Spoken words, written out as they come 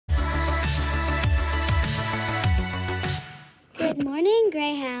Good morning,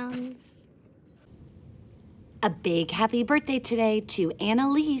 Greyhounds. A big happy birthday today to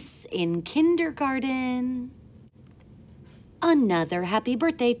Annalise in kindergarten. Another happy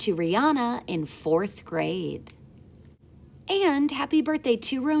birthday to Rihanna in 4th grade. And happy birthday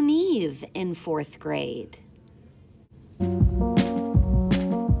to Roneve in 4th grade.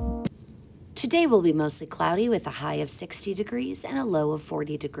 Today will be mostly cloudy with a high of 60 degrees and a low of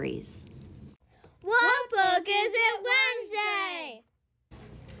 40 degrees. What book is it Wednesday?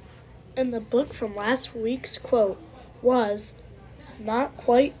 And the book from last week's quote was Not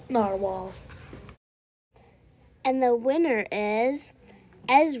Quite Narwhal. And the winner is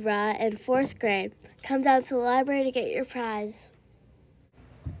Ezra in 4th grade. Come down to the library to get your prize.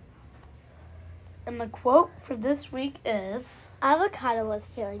 And the quote for this week is Avocado was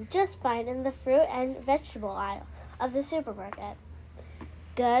feeling just fine in the fruit and vegetable aisle of the supermarket.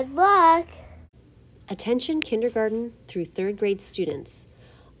 Good luck! Attention kindergarten through 3rd grade students.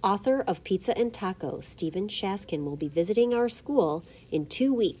 Author of Pizza and Taco, Stephen Shaskin, will be visiting our school in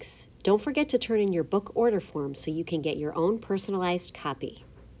 2 weeks. Don't forget to turn in your book order form so you can get your own personalized copy.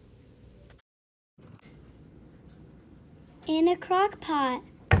 In a crock pot.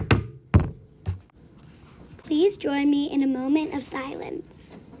 Please join me in a moment of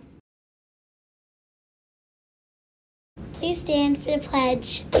silence. Please stand for the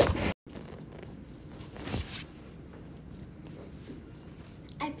pledge.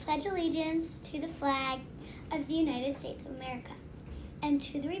 I pledge allegiance to the flag of the United States of America and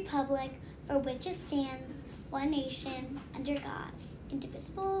to the republic for which it stands, one nation, under God,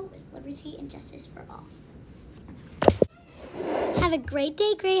 indivisible, with liberty and justice for all. Have a great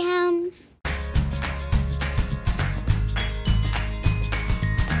day, Greyhounds.